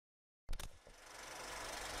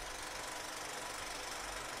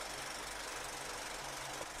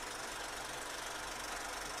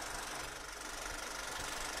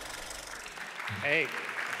Hey,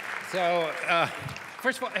 so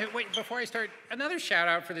first of all, hey, wait, before I start, another shout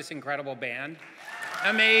out for this incredible band.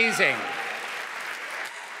 Amazing.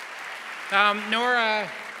 Nora,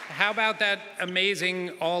 how about that amazing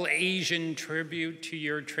all-Asian tribute to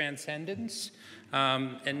your transcendence?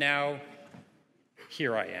 And now,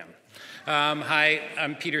 here I am. Hi,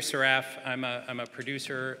 I'm Peter Saraf. I'm a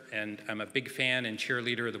producer, and I'm a big fan and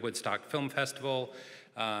cheerleader of the Woodstock Film Festival,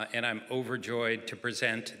 and I'm overjoyed to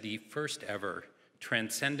present the first ever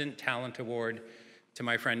Transcendent Talent Award to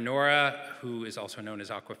my friend Nora, who is also known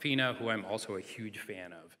as Awkwafina, who I'm also a huge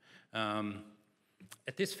fan of.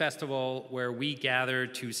 At this festival, where we gather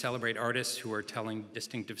to celebrate artists who are telling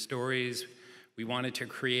distinctive stories, we wanted to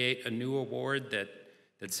create a new award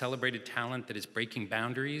that celebrated talent that is breaking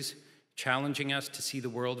boundaries, challenging us to see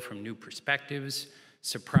the world from new perspectives,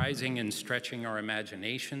 surprising and stretching our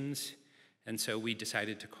imaginations. And so we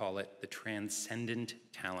decided to call it the Transcendent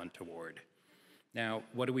Talent Award. Now,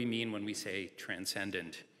 what do we mean when we say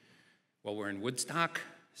transcendent? Well, we're in Woodstock,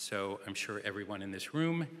 so I'm sure everyone in this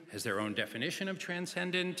room has their own definition of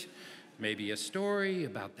transcendent, maybe a story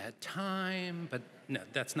about that time, but no,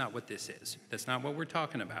 that's not what this is. That's not what we're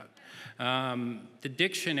talking about. The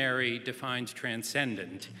dictionary defines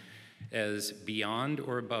transcendent as beyond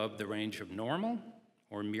or above the range of normal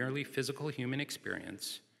or merely physical human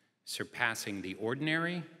experience, surpassing the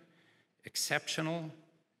ordinary, exceptional,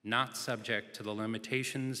 not subject to the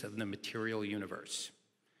limitations of the material universe.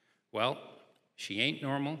 Well, she ain't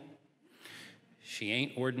normal, she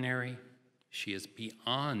ain't ordinary, she is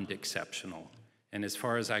beyond exceptional, and as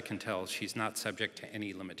far as I can tell, she's not subject to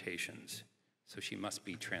any limitations, so she must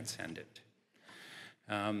be transcendent.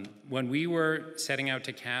 When we were setting out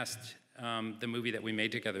to cast the movie that we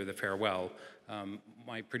made together, The Farewell,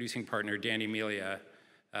 my producing partner, Danny Amelia,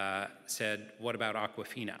 said, "What about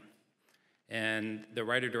Awkwafina?" And the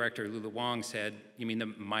writer-director, Lulu Wong, said, "You mean the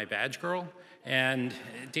My Badge Girl?" And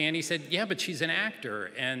Danny said, "Yeah, but she's an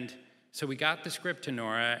actor." And so we got the script to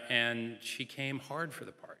Nora, and she came hard for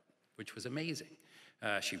the part, which was amazing.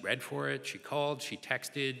 She read for it, she called, she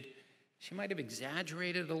texted. She might have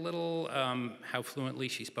exaggerated a little how fluently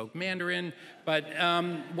she spoke Mandarin, but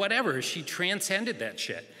whatever, she transcended that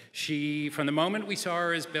shit. From the moment we saw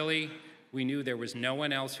her as Billy, we knew there was no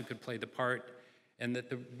one else who could play the part. And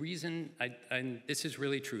that the reason, this is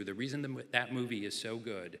really true, the reason that movie is so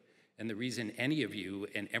good, and the reason any of you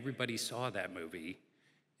and everybody saw that movie,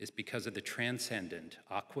 is because of the transcendent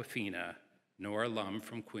Awkwafina, Nora Lum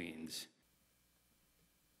from Queens.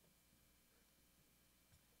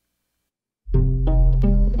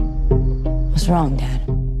 What's wrong, Dad?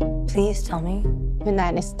 Please tell me. Your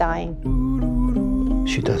Nan is dying.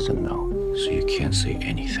 She doesn't know, so you can't say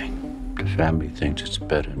anything. The family thinks it's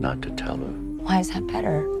better not to tell her. Why is that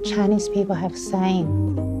better? Chinese people have saying,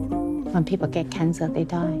 when people get cancer, they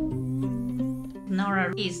die.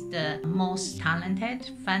 Nora is the most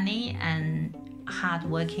talented, funny, and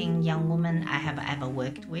hardworking young woman I have ever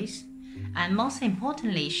worked with. And most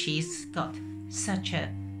importantly, she's got such a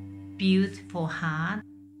beautiful heart.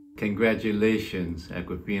 Congratulations,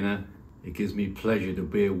 Awkwafina. It gives me pleasure to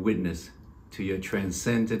bear witness to your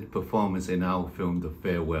transcendent performance in our film, The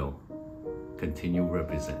Farewell. Continue to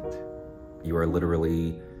represent. You are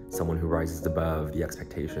literally someone who rises above the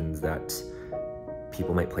expectations that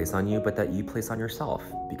people might place on you, but that you place on yourself,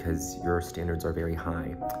 because your standards are very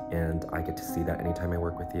high. And I get to see that anytime I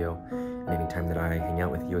work with you, and anytime that I hang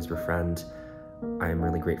out with you as your friend. I'm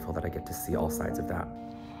really grateful that I get to see all sides of that.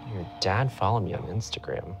 Your dad followed me on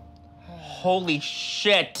Instagram. Holy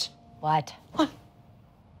shit! What?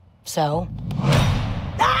 So?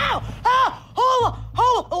 Ow! Ah! Hold on!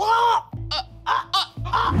 Hold on!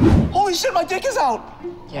 Holy shit, my dick is out!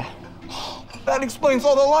 Yeah. That explains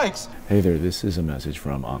all the likes. Hey there, this is a message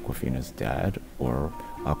from Awkwafina's dad, or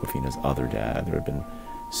Awkwafina's other dad. There have been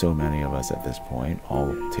so many of us at this point,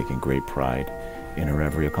 all taking great pride in her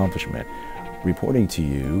every accomplishment. Reporting to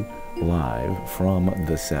you live from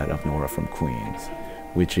the set of Nora from Queens,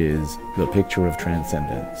 which is the picture of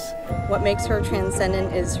transcendence. What makes her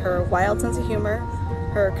transcendent is her wild sense of humor,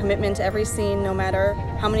 her commitment to every scene, no matter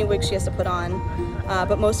how many wigs she has to put on,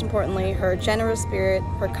 but most importantly, her generous spirit,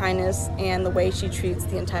 her kindness, and the way she treats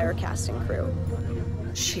the entire cast and crew.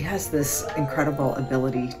 She has this incredible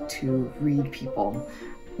ability to read people,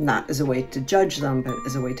 not as a way to judge them, but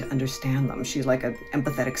as a way to understand them. She's like an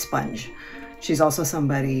empathetic sponge. She's also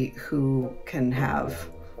somebody who can have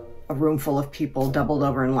a room full of people doubled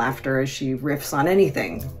over in laughter as she riffs on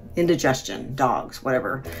anything, indigestion, dogs,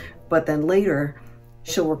 whatever. But then later,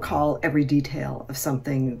 she'll recall every detail of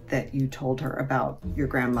something that you told her about your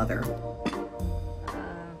grandmother.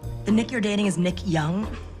 The Nick you're dating is Nick Young?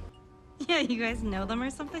 Yeah, you guys know them or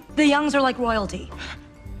something? The Youngs are like royalty.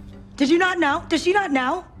 Did you not know? Does she not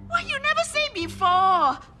know? What, you never say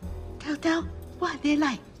before? Tell, what they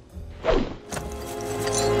like?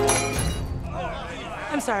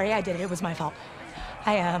 I'm sorry, I did it. It was my fault.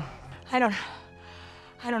 I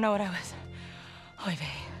don't know what I was. Oy vey.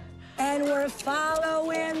 And we're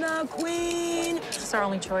following the queen. It's our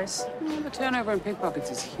only choice. The turnover in pickpockets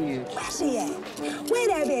is huge. Where she at? Where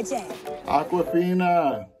that bitch at?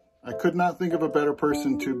 Awkwafina. I could not think of a better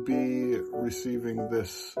person to be receiving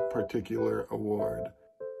this particular award.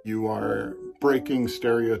 You are breaking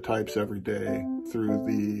stereotypes every day through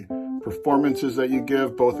the performances that you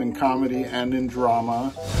give, both in comedy and in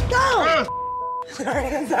drama. Go!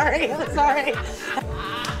 I'm sorry.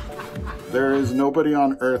 There is nobody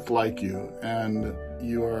on earth like you, and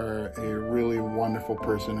you are a really wonderful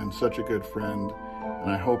person and such a good friend,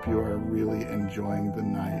 and I hope you are really enjoying the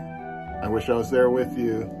night. I wish I was there with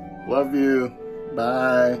you. Love you.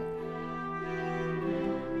 Bye.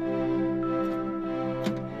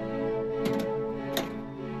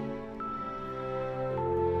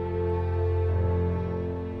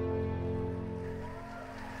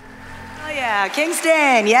 Oh yeah,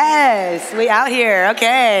 Kingston, yes, we out here,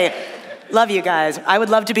 okay. Love you guys. I would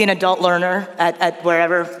love to be an adult learner at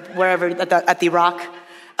wherever at the Rock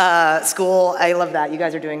school. I love that. You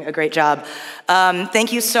guys are doing a great job.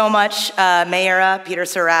 Thank you so much, Mayra, Peter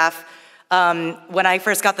Saraf. When I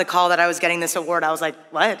first got the call that I was getting this award, I was like,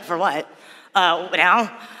 what? For what?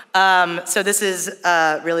 Now? So this is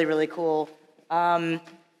really, really cool. I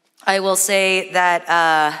will say that,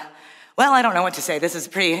 well, I don't know what to say. This is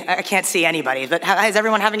I can't see anybody, but is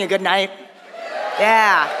everyone having a good night?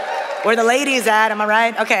 Yeah. Where the ladies at, am I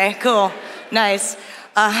right? Okay, cool, nice.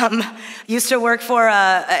 Used to work for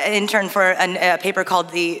an intern for a paper called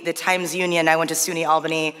the Times Union. I went to SUNY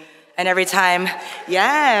Albany, and every time,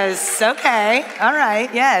 yes, okay, all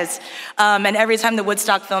right, yes. And every time the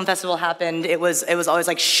Woodstock Film Festival happened, it was always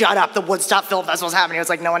like, shut up, the Woodstock Film Festival's happening. It was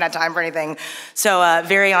like no one had time for anything. So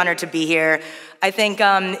very honored to be here. I think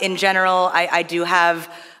in general, I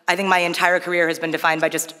think my entire career has been defined by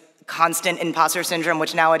just constant imposter syndrome,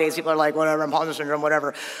 which nowadays people are like, whatever, imposter syndrome,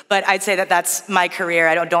 whatever. But I'd say that that's my career.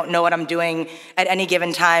 I don't know what I'm doing at any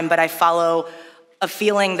given time, but I follow a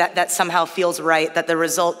feeling that somehow feels right, that the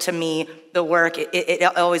result to me, the work, it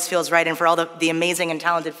always feels right. And for all the amazing and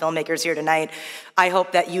talented filmmakers here tonight, I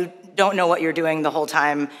hope that you don't know what you're doing the whole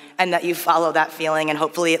time and that you follow that feeling, and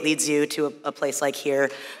hopefully it leads you to a place like here.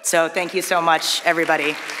 So thank you so much,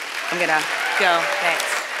 everybody. I'm gonna go,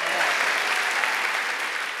 thanks.